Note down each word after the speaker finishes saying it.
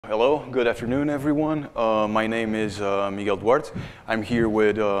Hello, good afternoon everyone. My name is Miguel Duarte. I'm here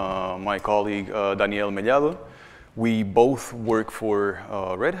with my colleague Daniel Mellado. We both work for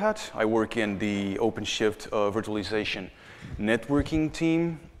Red Hat. I work in the OpenShift virtualization networking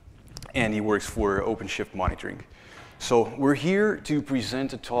team, and he works for OpenShift monitoring. So we're here to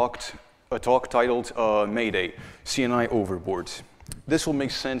present a talk titled Mayday, CNI Overboard. This will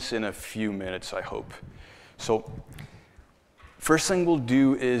make sense in a few minutes, I hope. So, first thing we'll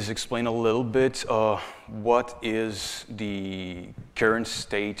do is explain a little bit what is the current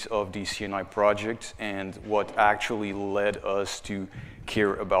state of the CNI project and what actually led us to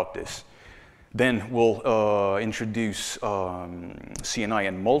care about this. Then we'll introduce CNI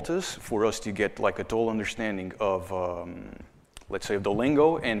and Multus for us to get like a total understanding of, let's say, the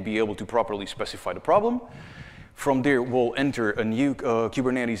lingo and be able to properly specify the problem. From there, we'll enter a new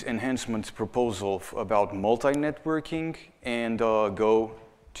Kubernetes enhancement proposal about multi-networking and go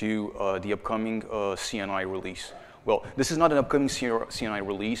to the upcoming CNI release. Well, this is not an upcoming CNI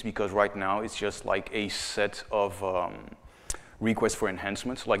release because right now it's just like a set of requests for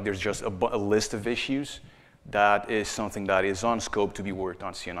enhancements. Like there's just a list of issues. That is something that is on scope to be worked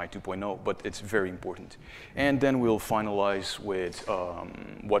on CNI 2.0, but it's very important. And then we'll finalize with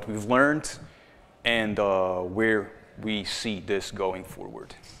what we've learned and where we see this going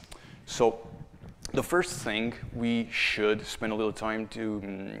forward. So the first thing we should spend a little time to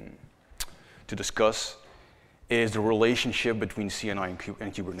discuss is the relationship between CNI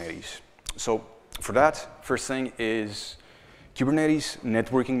and Kubernetes. So for that, first thing is Kubernetes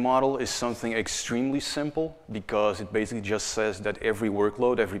networking model is something extremely simple because it basically just says that every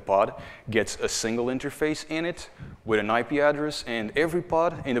workload, every pod, gets a single interface in it with an IP address, and every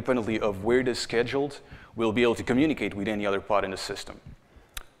pod, independently of where it is scheduled, will be able to communicate with any other pod in the system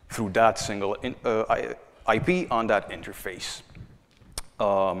through that single IP on that interface.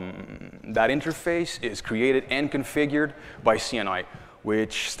 That interface is created and configured by CNI,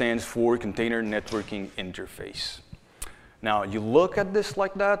 which stands for Container Networking Interface. Now, you look at this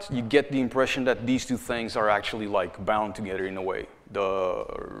like that, you get the impression that these two things are actually like bound together in a way. The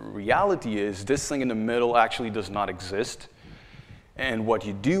reality is this thing in the middle actually does not exist. And what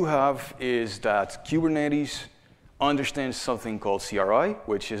you do have is that Kubernetes understands something called CRI,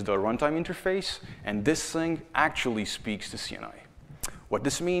 which is the runtime interface, and this thing actually speaks to CNI. What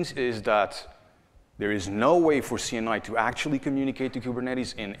this means is that there is no way for CNI to actually communicate to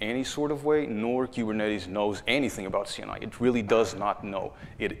Kubernetes in any sort of way, nor Kubernetes knows anything about CNI. It really does not know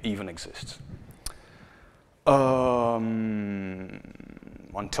it even exists. On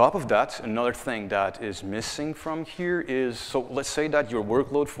top of that, another thing that is missing from here is, so let's say that your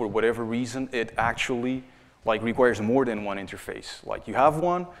workload, for whatever reason, it actually like requires more than one interface. Like you have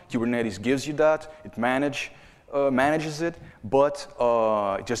one, Kubernetes gives you that, it manages it, but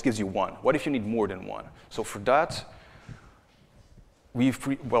it just gives you one. What if you need more than one? So for that, we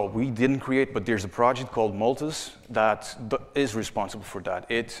didn't create, but there's a project called Multus that is responsible for that.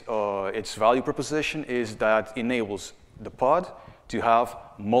 Its value proposition is that enables the pod to have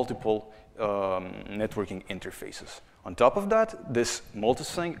multiple networking interfaces. On top of that, this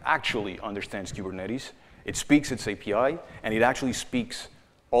Multus thing actually understands Kubernetes. It speaks its API, and it actually speaks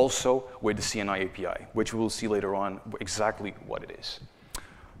also with the CNI API, which we'll see later on exactly what it is.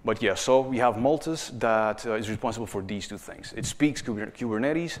 But yeah, so we have Multus that is responsible for these two things. It speaks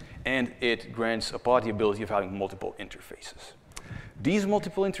Kubernetes, and it grants a pod the ability of having multiple interfaces. These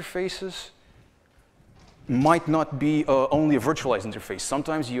multiple interfaces might not be only a virtualized interface.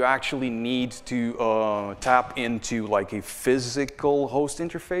 Sometimes you actually need to tap into like a physical host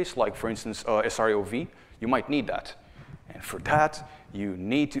interface, like for instance, SROV. You might need that. And for that, you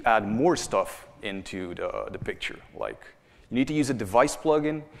need to add more stuff into the picture. Like you need to use a device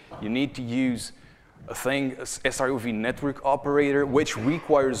plugin. You need to use a thing, SROV network operator, which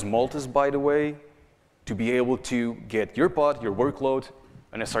requires Multus, by the way, to be able to get your pod, your workload,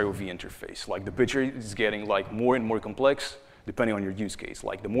 an SROV interface. Like the picture is getting like more and more complex depending on your use case.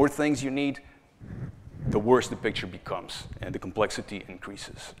 Like the more things you need, the worse the picture becomes and the complexity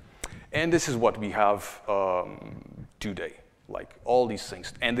increases. And this is what we have today, like all these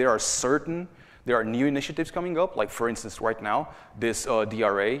things. And there are new initiatives coming up, like for instance right now, this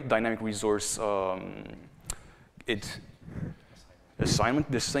DRA, Dynamic Resource Assignment,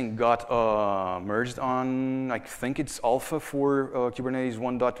 this thing got merged on, I think it's alpha for Kubernetes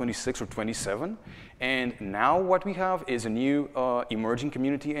 1.26 or 27. And now what we have is a new emerging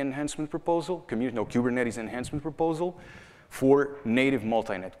community enhancement proposal, Kubernetes enhancement proposal for native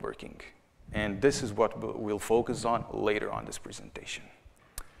multi-networking. And this is what we'll focus on later on this presentation.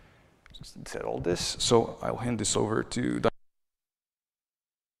 Said all this, so I'll hand this over to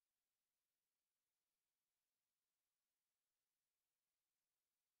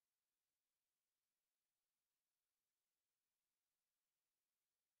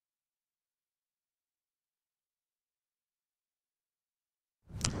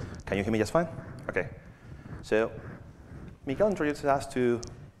Can you hear me just fine? OK. So Miguel introduced us to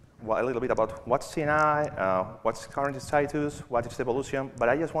a little bit about what's CNI, what's current status, what is the evolution. But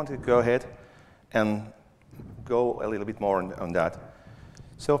I just wanted to go ahead and go a little bit more on that.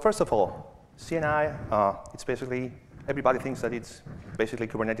 So first of all, CNI, it's basically, everybody thinks that it's basically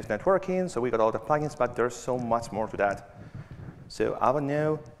Kubernetes networking. So we got all the plugins, but there's so much more to that. So I don't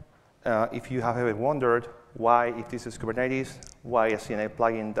know if you have ever wondered why, if this is Kubernetes, why a CNI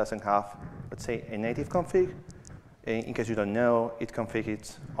plugin doesn't have, let's say, a native config. In case you don't know, it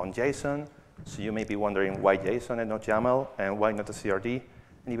configures on JSON. So you may be wondering why JSON and not YAML, and why not a CRD,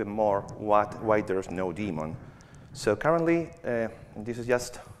 and even more, why there's no daemon. So currently, this is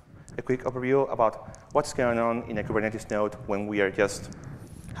just a quick overview about what's going on in a Kubernetes node when we are just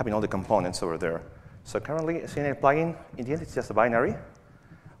having all the components over there. So currently, a CNI plugin, in the end, it's just a binary,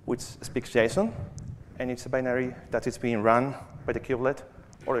 which speaks JSON. And it's a binary that is being run by the kubelet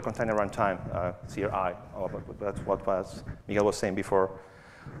or the container runtime, CRI. That's what Miguel was saying before.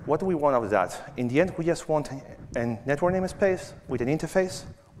 What do we want out of that? In the end, we just want a network namespace with an interface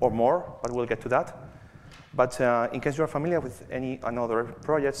or more, but we'll get to that. But in case you're familiar with any other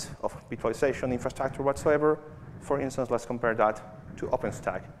projects of virtualization, infrastructure whatsoever, for instance, let's compare that to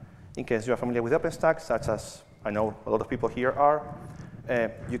OpenStack. In case you're familiar with OpenStack, such as I know a lot of people here are,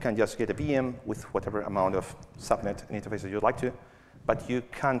 you can just get a VM with whatever amount of subnet and interfaces you'd like to, but you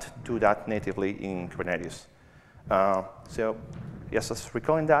can't do that natively in Kubernetes. So just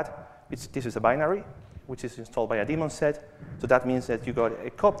recalling that, this is a binary, which is installed by a daemon set. So that means that you got a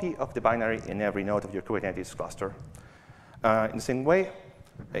copy of the binary in every node of your Kubernetes cluster. In the same way,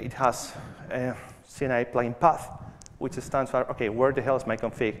 it has a CNI plugin path, which stands for, OK, where the hell is my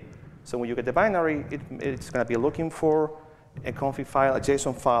config? So when you get the binary, it's going to be looking for a config file, a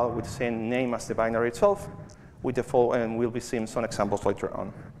JSON file with the same name as the binary itself, with the full, and we'll be seeing some examples later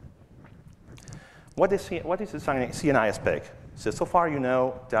on. What is the CNI spec? So far you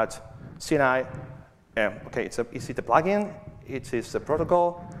know that CNI, OK, is it a plugin? It is a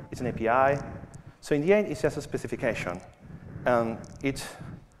protocol. It's an API. So in the end, it's just a specification. And it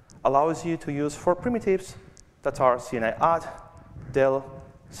allows you to use 4 primitives that are CNI add, del,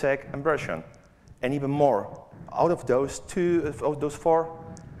 seg, and version, and even more. Out of those 4,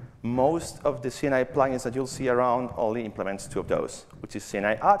 most of the CNI plugins that you'll see around only implements 2 of those, which is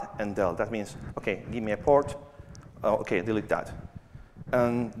CNI add and del. That means, OK, give me a port. OK, delete that.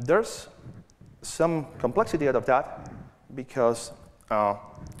 And there's some complexity out of that, because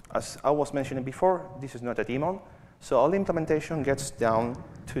as I was mentioning before, this is not a daemon. So all the implementation gets down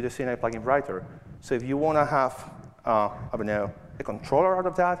to the CNI plugin writer. So if you want to have, I don't know, a controller out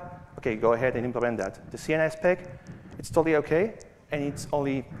of that, OK, go ahead and implement that. The CNI spec, it's totally OK, and it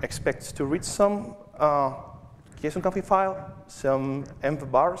only expects to read some JSON config file, some env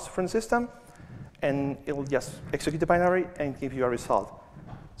bars from the system, and it will just execute the binary and give you a result.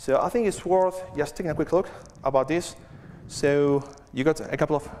 So I think it's worth just taking a quick look about this. So you got a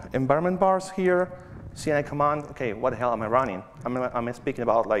couple of environment bars here, CNI command. OK, what the hell am I running? I'm speaking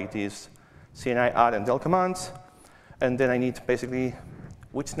about like these CNI add and del commands. And then I need basically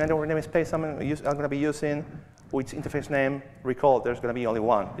which network namespace I'm going to be using, which interface name. Recall, there's going to be only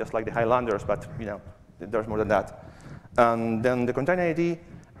one, just like the Highlanders, but there's more than that. And then the container ID.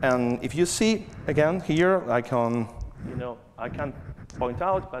 And if you see, again, here, like on, I can't point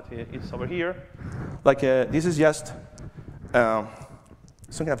out, but it's over here. Like this is just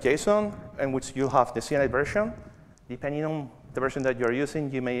some kind of JSON in which you have the CNI version. Depending on the version that you're using,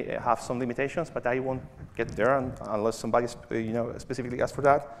 you may have some limitations, but I won't get there unless somebody specifically asks for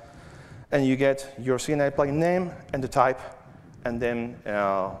that. And you get your CNI plugin name and the type, and then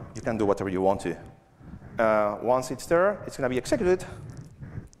you can do whatever you want to. Once it's there, it's going to be executed,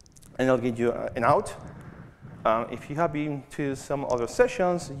 and it'll give you an out. If you have been to some other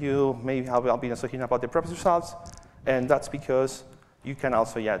sessions, you may have been talking about the previous results, and that's because you can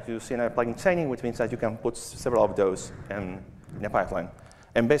also do CNI plugin chaining, which means that you can put several of those in a pipeline.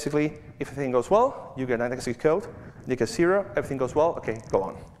 And basically, if everything goes well, you get an execute code. You get 0, everything goes well, OK, go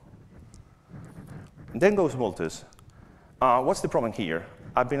on. And then goes Multus. What's the problem here?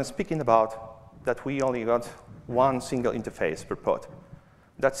 I've been speaking about that we only got one single interface per pod.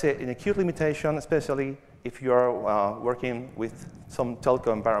 That's an acute limitation, especially if you are working with some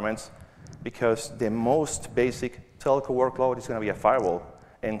telco environments, because the most basic telco workload is going to be a firewall.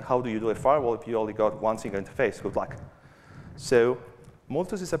 And how do you do a firewall if you only got one single interface? Good luck. So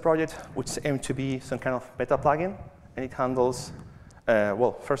Multus is a project which aims to be some kind of meta plugin, and it handles,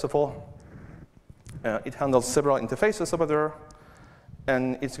 well, first of all, it handles several interfaces over there.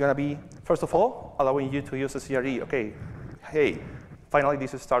 And it's going to be, first of all, allowing you to use a CRD. OK, hey, finally,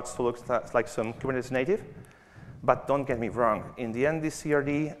 this starts to look like some Kubernetes native. But don't get me wrong. In the end, this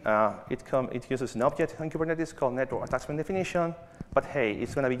CRD, it uses an object in Kubernetes called network attachment definition. But hey,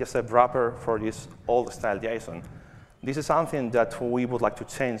 it's going to be just a wrapper for this old-style JSON. This is something that we would like to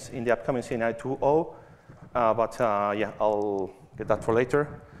change in the upcoming CNI 2.0. But yeah, I'll get that for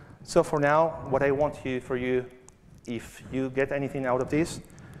later. So for now, what I want for you, if you get anything out of this,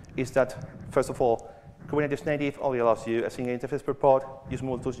 is that, first of all, Kubernetes native only allows you a single interface per pod. Use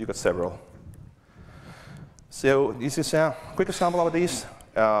Multus, you got several. So this is a quick example of this.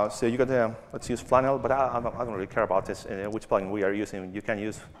 So you got let's use Flannel, but I don't really care about this, which plugin we are using. You can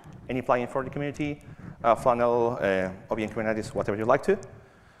use any plugin for the community, Flannel, OBN Kubernetes, whatever you like to.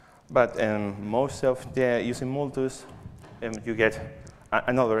 But most of the using Multus, you get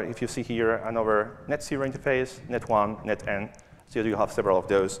another, if you see here, another net 0 interface, net 1, net n. So you have several of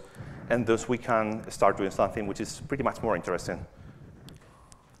those. And thus we can start doing something which is pretty much more interesting.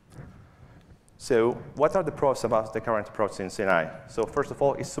 So what are the pros about the current approach in CNI? So first of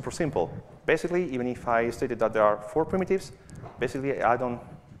all, it's super simple. Basically, even if I stated that there are 4 primitives, basically I don't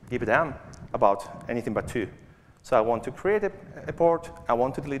give a damn about anything but 2. So I want to create a port, I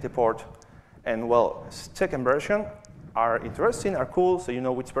want to delete a port, and well, check and version are interesting, are cool, so you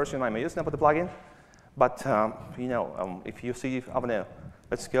know which version I'm using about the plugin. But you know, if you see, I don't know,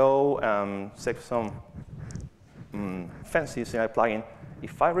 let's go check some fancy CNI plugin.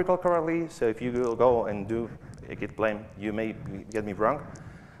 If I recall correctly, so if you will go and do a git blame, you may get me wrong,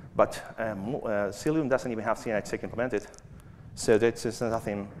 but Cilium doesn't even have CNI check implemented. So that's just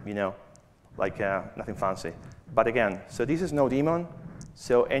nothing, you know, like nothing fancy. But again, so this is no daemon.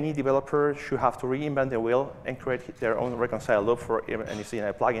 So any developer should have to reinvent the wheel and create their own reconcile loop for any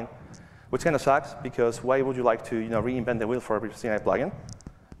CNI plugin, which kind of sucks because why would you like to, you know, reinvent the wheel for every CNI plugin?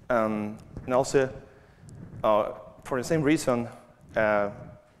 And also, for the same reason,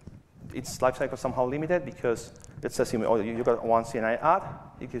 its lifecycle is somehow limited because let's assume you got one CNI add,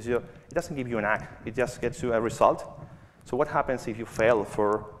 it doesn't give you an ACK, it just gets you a result. So what happens if you fail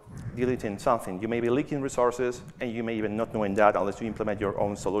for deleting something? You may be leaking resources, and you may even not knowing that unless you implement your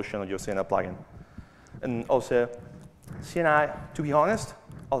own solution or your CNI plugin. And also, CNI, to be honest,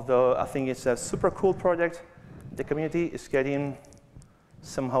 although I think it's a super cool project, the community is getting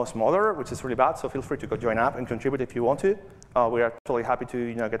somehow smaller, which is really bad, so feel free to go join up and contribute if you want to. We are totally happy to,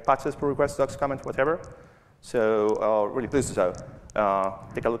 you know, get patches, pull requests, docs, comments, whatever. So really pleased to so.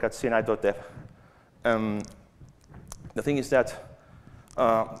 Take a look at CNI.dev. The thing is that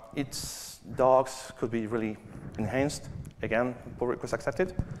its docs could be really enhanced. Again, pull request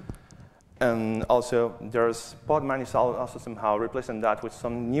accepted. And also, there's Podman is also somehow replacing that with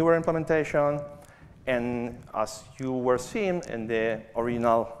some newer implementation. And as you were seeing in the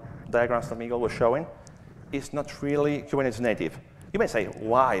original diagrams that Miguel was showing, it's not really Kubernetes native. You may say,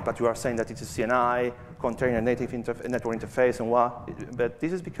 why? But you are saying that it's a CNI, container native network interface, and what? But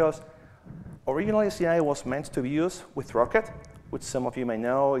this is because originally CNI was meant to be used with Rocket, which some of you may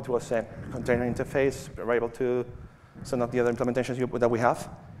know. It was a container interface, we're able to some of the other implementations that we have.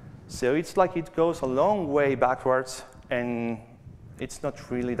 So it's like it goes a long way backwards, and it's not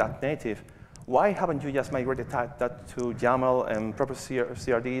really that native. Why haven't you just migrated that to YAML and proper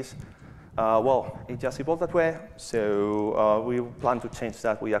CRDs? Well, it just evolved that way, so we plan to change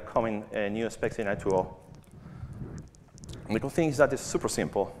that with upcoming new specs in 2.0. The cool thing is that it's super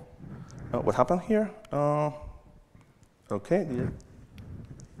simple. What happened here? OK,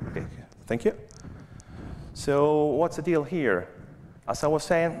 thank you. So what's the deal here? As I was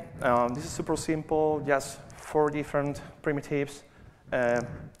saying, this is super simple, just 4 different primitives.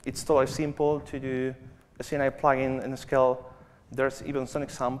 It's totally simple to do a CNI plugin and scale. There's even some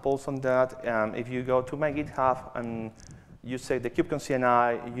examples on that. If you go to my GitHub and you say the KubeCon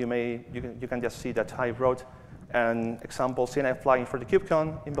CNI, you can just see that I wrote an example CNI plugin for the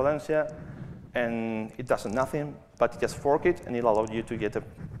KubeCon in Valencia, and it does nothing, but just fork it, and it'll allow you to get a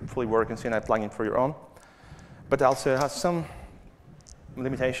fully working CNI plugin for your own. But also has some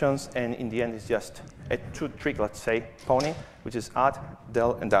limitations, and in the end, it's just a 2-trick, let's say, pony, which is add,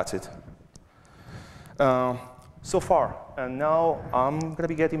 del, and that's it. So far, and now I'm going to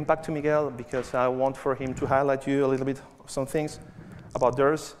be getting back to Miguel because I want for him to highlight you a little bit of some things about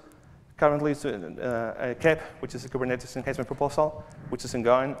theirs. Currently, it's a KEP, which is a Kubernetes enhancement proposal, which is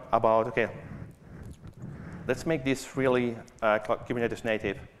ongoing about, OK, let's make this really Kubernetes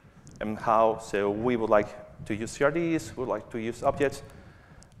native and how. So we would like to use CRDs, we would like to use objects.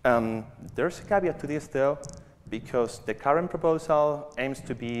 There's a caveat to this, though, because the current proposal aims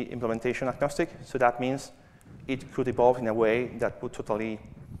to be implementation agnostic. So that means it could evolve in a way that would totally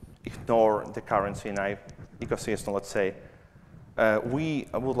ignore the current CNI ecosystem, let's say. We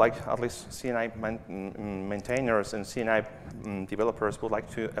would like, at least CNI maintainers and CNI developers would like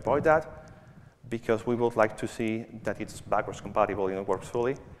to avoid that, because we would like to see that it's backwards compatible and it works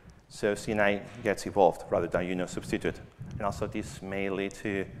fully. So CNI gets evolved rather than substitute. And also this may lead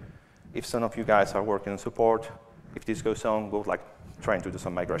to, if some of you guys are working on support, if this goes on, we would like trying to do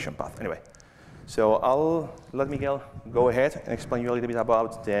some migration path. Anyway, so I'll let Miguel go ahead and explain you a little bit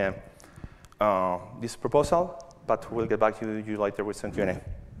about the, this proposal, but we'll get back to you later with some Q&A.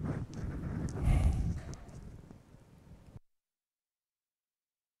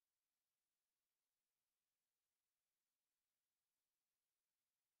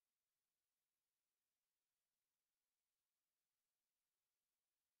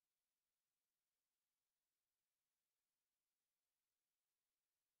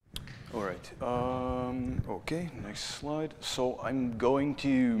 All right. OK, next slide. So I'm going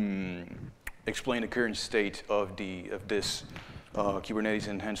to explain the current state of this Kubernetes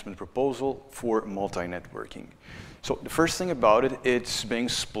enhancement proposal for multi-networking. So the first thing about it, it's being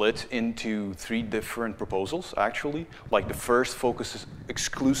split into 3 different proposals, actually. Like the first focuses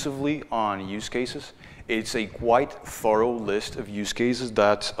exclusively on use cases. It's a quite thorough list of use cases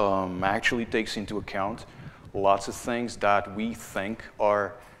that actually takes into account lots of things that we think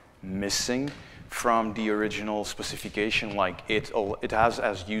are missing from the original specification. Like it has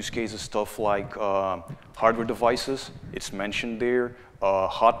as use cases stuff like hardware devices. It's mentioned there.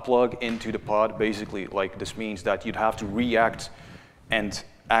 Hot plug into the pod. Basically, like this means that you'd have to react and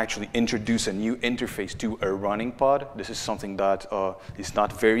actually introduce a new interface to a running pod. This is something that is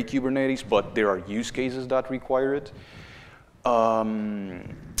not very Kubernetes, but there are use cases that require it.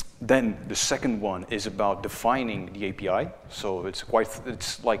 Then the second one is about defining the API. So it's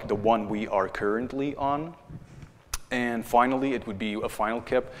like the one we are currently on. And finally, it would be a final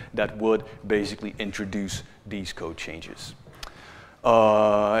cap that would basically introduce these code changes.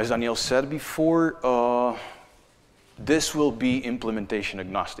 As Daniel said before, this will be implementation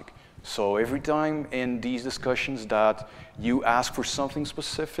agnostic. So every time in these discussions that you ask for something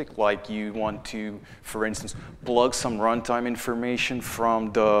specific, like you want to, for instance, plug some runtime information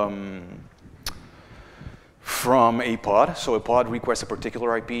from a pod. So a pod requests a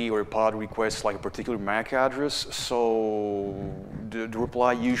particular IP, or a pod requests like a particular MAC address. So the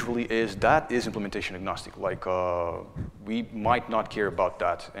reply usually is that is implementation agnostic. Like we might not care about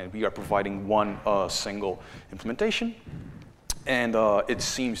that, and we are providing one single implementation. And it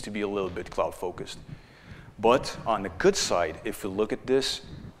seems to be a little bit cloud focused. But on the good side, if you look at this,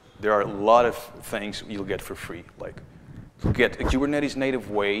 there are a lot of things you'll get for free. Like you'll get a Kubernetes native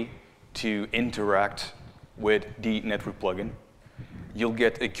way to interact with the network plugin. You'll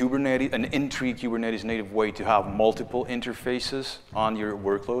get an in-tree Kubernetes native way to have multiple interfaces on your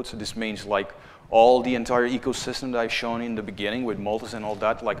workloads. So this means like all the entire ecosystem that I've shown in the beginning with Multus and all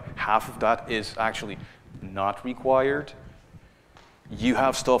that, like half of that is actually not required. You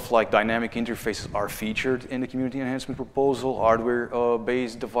have stuff like dynamic interfaces are featured in the community enhancement proposal.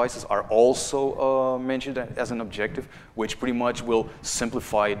 Hardware-based devices are also mentioned as an objective, which pretty much will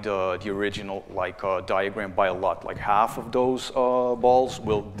simplify the original diagram by a lot. Like half of those balls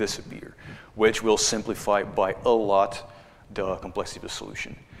will disappear, which will simplify by a lot the complexity of the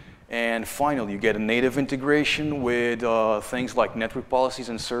solution. And finally, you get a native integration with things like network policies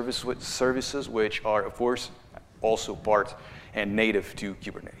and services, which are, of course, also part and native to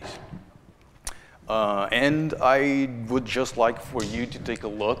Kubernetes. And I would just like for you to take a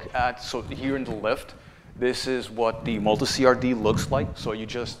look at, so here on the left, this is what the Multus CRD looks like. So you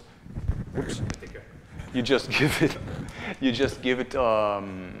just, whoops, you just give it a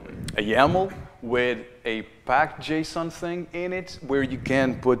YAML with a packed JSON thing in it where you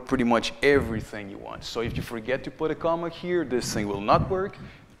can put pretty much everything you want. So if you forget to put a comma here, this thing will not work.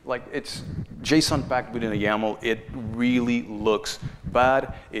 Like it's JSON packed within a YAML. It really looks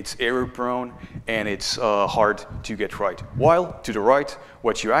bad. It's error prone, and it's hard to get right. While to the right,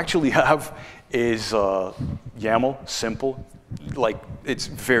 what you actually have is YAML, simple. Like it's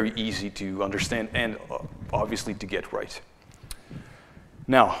very easy to understand and obviously to get right.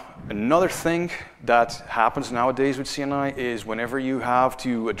 Now, another thing that happens nowadays with CNI is whenever you have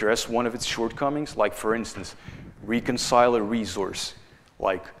to address one of its shortcomings, like for instance, reconcile a resource.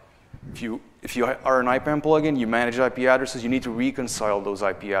 Like, if you are an IPAM plugin, you manage IP addresses, you need to reconcile those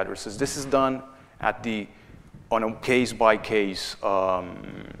IP addresses. This is done on a case-by-case,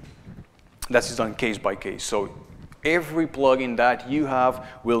 that's done case-by-case. So every plugin that you have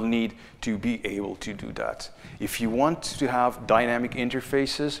will need to be able to do that. If you want to have dynamic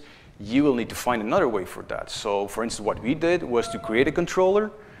interfaces, you will need to find another way for that. So for instance, what we did was to create a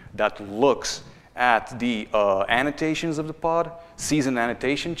controller that looks at the annotations of the pod, sees an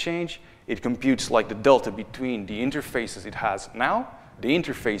annotation change. It computes like the delta between the interfaces it has now, the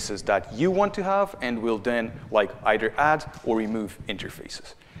interfaces that you want to have, and will then like either add or remove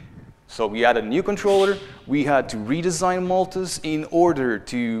interfaces. So we added a new controller. We had to redesign Multus in order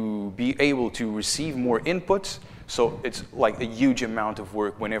to be able to receive more inputs. So it's like a huge amount of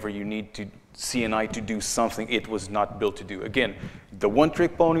work whenever you need to CNI to do something it was not built to do. Again, the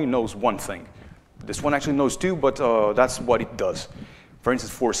one-trick pony knows one thing. This one actually knows two, but that's what it does. For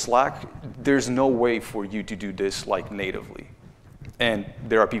instance, for Slack, there's no way for you to do this like natively. And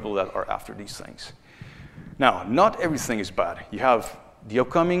there are people that are after these things. Now, not everything is bad. You have the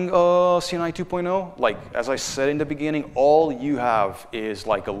upcoming CNI 2.0, like as I said in the beginning, all you have is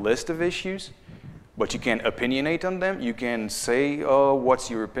like a list of issues, but you can opinionate on them. You can say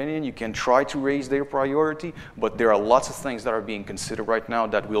what's your opinion. You can try to raise their priority, but there are lots of things that are being considered right now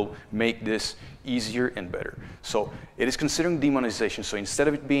that will make this easier and better. So it is considering demonization. So instead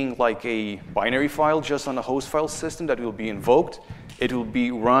of it being like a binary file just on a host file system that will be invoked, it will be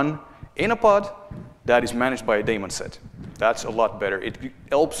run in a pod that is managed by a daemon set. That's a lot better. It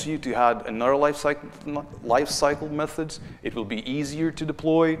helps you to add another lifecycle methods. It will be easier to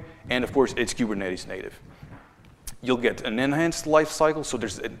deploy, and of course, it's Kubernetes native. You'll get an enhanced lifecycle, so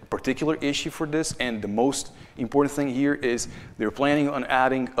there's a particular issue for this, and the most important thing here is they're planning on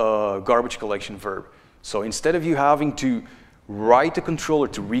adding a garbage collection verb. So instead of you having to write a controller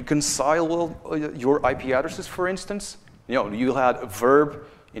to reconcile your IP addresses, for instance, you'll add a verb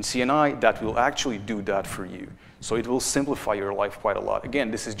in CNI that will actually do that for you. So it will simplify your life quite a lot. Again,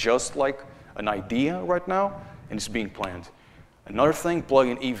 this is just like an idea right now, and it's being planned. Another thing,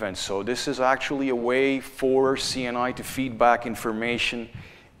 plug-in events. So this is actually a way for CNI to feed back information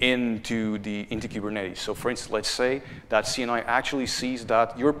into Kubernetes. So for instance, let's say that CNI actually sees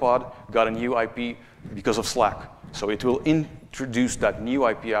that your pod got a new IP because of Slack. So it will introduce that new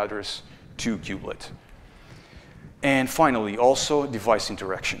IP address to kubelet. And finally, also device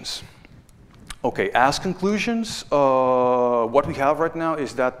interactions. Okay, as conclusions, what we have right now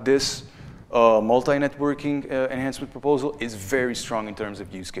is that this multi-networking enhancement proposal is very strong in terms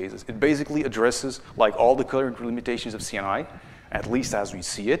of use cases. It basically addresses like all the current limitations of CNI, at least as we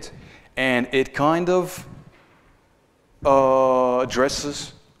see it, and it kind of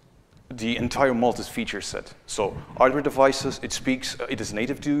addresses the entire Multus feature set. So hardware devices, it is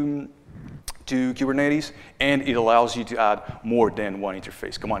native to Kubernetes, and it allows you to add more than one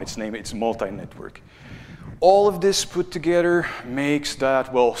interface. Come on, it's multi-network. All of this put together makes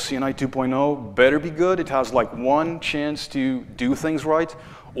that, well, CNI 2.0 better be good. It has like one chance to do things right,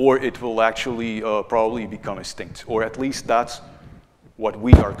 or it will actually probably become extinct, or at least that's what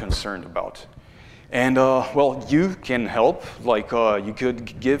we are concerned about. And well, you can help. Like you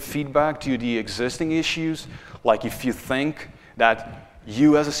could give feedback to the existing issues. Like if you think that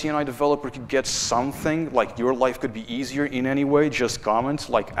you as a CNI developer could get something, like your life could be easier in any way, just comment,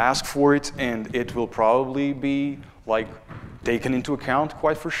 like ask for it, and it will probably be like taken into account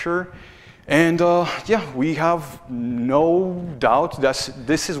quite for sure. And yeah, we have no doubt that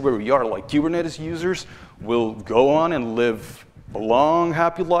this is where we are. Like Kubernetes users will go on and live a long,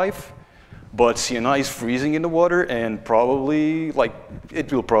 happy life, but CNI is freezing in the water, and probably, like,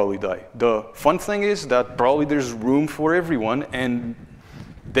 it will probably die. The fun thing is that probably there's room for everyone, and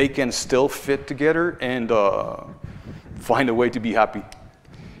they can still fit together and find a way to be happy.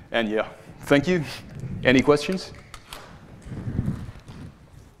 And yeah, thank you. Any questions?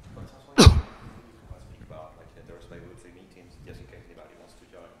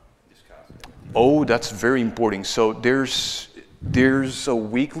 Oh, that's very important. So there's a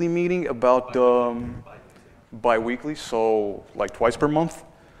weekly meeting about bi-weekly, so like twice per month,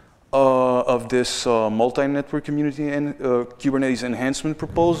 of this multi-network community and Kubernetes enhancement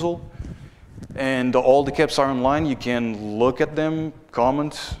proposal. And all the caps are online. You can look at them,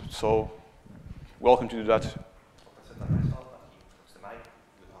 comment. So welcome to do that.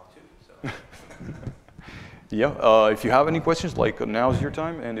 Yeah, if you have any questions, like now's your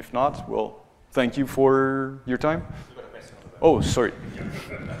time. And if not, well, thank you for your time. Oh, sorry.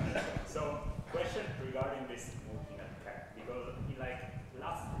 So, question regarding this multi-net cap, because in like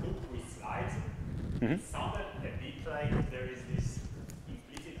last 2-3 slides, it sounded a bit like there is this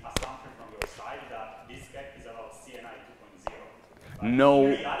implicit assumption from your side that this cap is about CNI 2.0. No.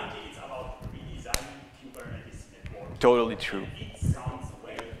 In reality, it's about redesigning Kubernetes network. Totally true. And it sounds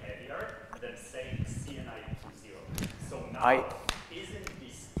way heavier than saying CNI 2.0. So now, isn't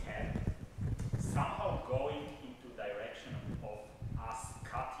this cap somehow going into direction of us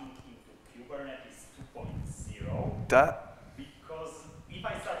cutting into Kubernetes 2.0? That? Because if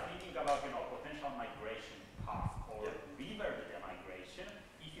I start thinking about potential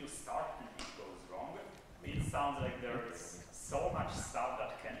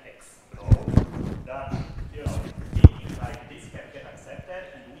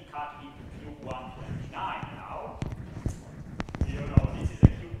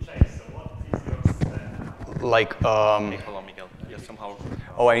Like, Hey, hold on, Miguel. Just somehow.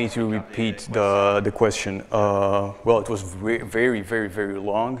 oh, I need to repeat the question. Well, it was very, very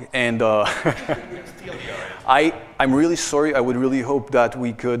long, and I'm really sorry. I would really hope that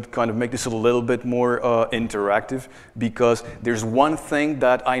we could kind of make this a little bit more interactive, because there's one thing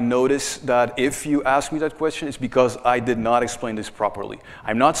that I noticed that if you ask me that question, it's because I did not explain this properly.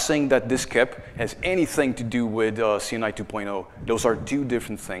 I'm not saying that this KEP has anything to do with CNI 2.0. Those are two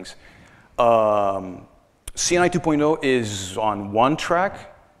different things. CNI 2.0 is on one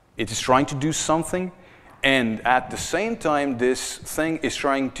track, it is trying to do something, and at the same time this thing is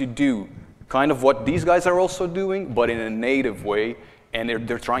trying to do kind of what these guys are also doing, but in a native way, and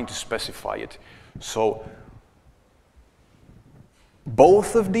they're trying to specify it. So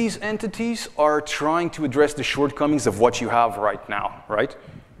both of these entities are trying to address the shortcomings of what you have right now, right?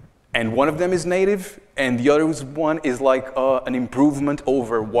 And one of them is native, and the other one is like an improvement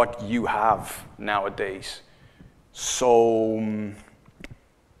over what you have nowadays. So,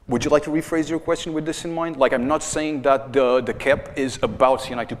 would you like to rephrase your question with this in mind? Like, I'm not saying that the KEP is about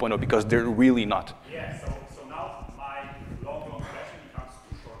CNI 2.0, because they're really not. Yeah, so now my long question becomes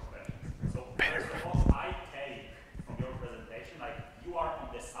two short questions. So first of all, I take from your presentation, like, you are on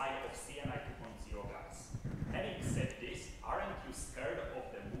the side of CNI 2.0 guys. Having said this, aren't you scared of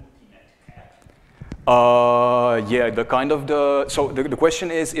the multi-net KEP? Yeah, so the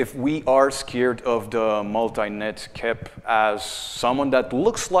question is if we are scared of the multi-net KEP as someone that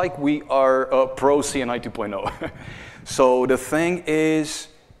looks like we are pro CNI 2.0. So the thing is,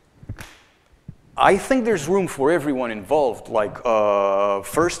 I think there's room for everyone involved. Like,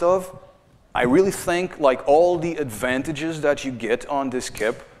 first off, I really think like all the advantages that you get on this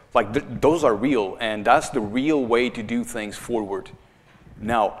KEP, like those are real, and that's the real way to do things forward.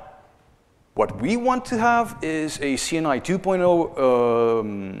 Now, what we want to have is a CNI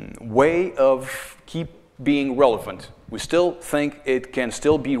 2.0 way of keep being relevant. We still think it can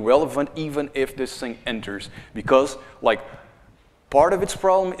still be relevant even if this thing enters, because like part of its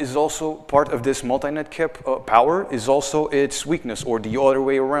problem is also, part of this multi-net KEP power is also its weakness, or the other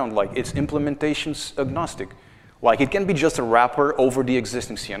way around, like its implementation's agnostic. Like it can be just a wrapper over the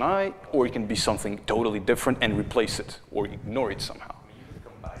existing CNI, or it can be something totally different and replace it, or ignore it somehow.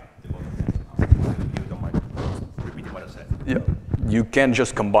 Yeah, you can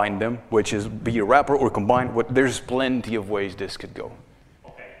just combine them, which is be a wrapper or combine. There's plenty of ways this could go.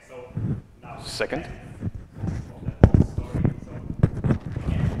 Okay, so now second. Of the whole story. So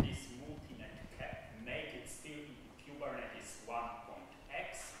can this multi-net KEP make it still in Kubernetes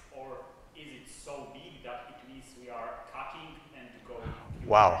 1.x, or is it so big that it means we are cutting and going Kubernetes?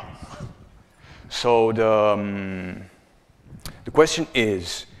 Wow. So the question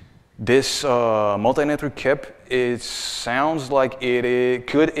is, this multi-network KEP, it sounds like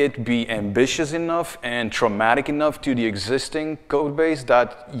could it be ambitious enough and traumatic enough to the existing code base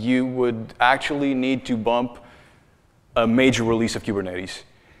that you would actually need to bump a major release of Kubernetes?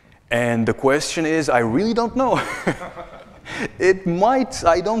 And the question is, I really don't know. It might,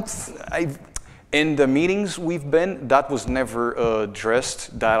 in the meetings we've been, that was never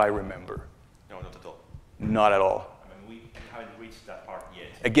addressed that I remember. No, not at all. Not at all. We haven't reached that part yet.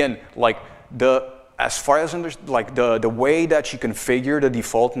 Again, like as far as the way that you configure the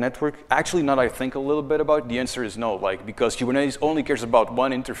default network, actually now that I think a little bit about it, the answer is no, like, because Kubernetes only cares about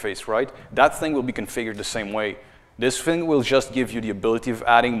one interface, right? That thing will be configured the same way. This thing will just give you the ability of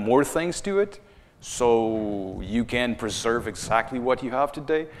adding more things to it, so you can preserve exactly what you have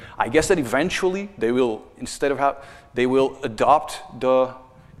today. I guess that eventually they will, they will adopt the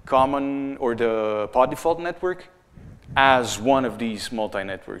common or the pod default network as one of these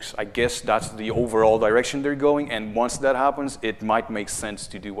multi-networks. I guess that's the overall direction they're going, and once that happens, it might make sense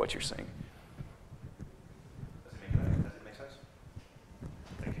to do what you're saying. Does it make sense?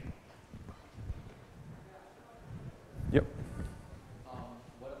 Thank you. Yep.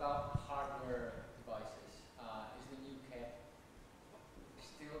 What about hardware devices? Is the new KEP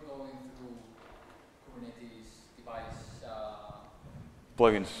still going through Kubernetes device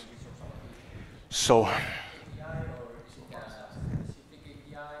Plugins. So,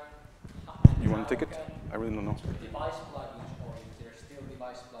 you want to take it? I really don't know. Device plugins, or if there are still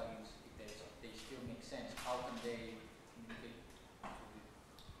device plugins, if they still make sense, how can they communicate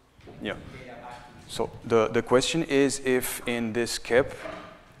Yeah. data back to you? So the question is, if in this KEP,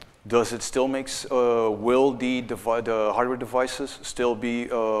 does it still will the hardware devices still be,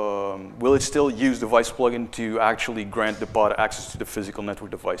 will it still use device plugin to actually grant the pod access to the physical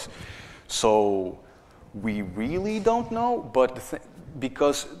network device? So we really don't know, but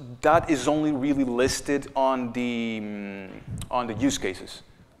because that is only really listed on the use cases.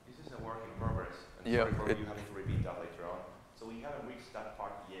 This is a work in progress. Yeah, Sorry for you having to repeat that later on. So we haven't reached that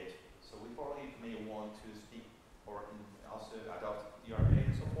part yet. So we probably may want to speak or also adopt DRA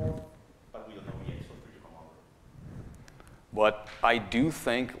support, but we don't know yet, so free to come over. but I do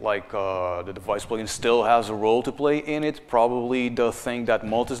think like the device plugin still has a role to play in it. Probably the thing that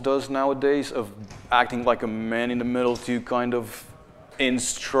Multus does nowadays of acting like a man in the middle to kind of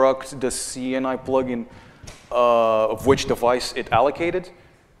instruct the CNI plugin of which device it allocated.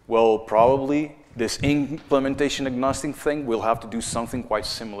 Well, probably this implementation agnostic thing will have to do something quite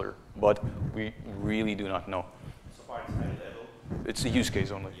similar, but we really do not know. So far it's high level. It's a use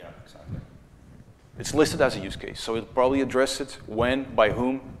case only. Yeah, exactly. It's listed as a use case, so it'll probably address it when, by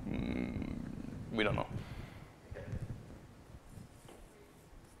whom, we don't know. Okay.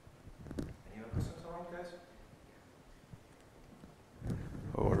 Any other questions around, guys?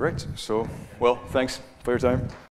 All right, so, well, thanks for your time.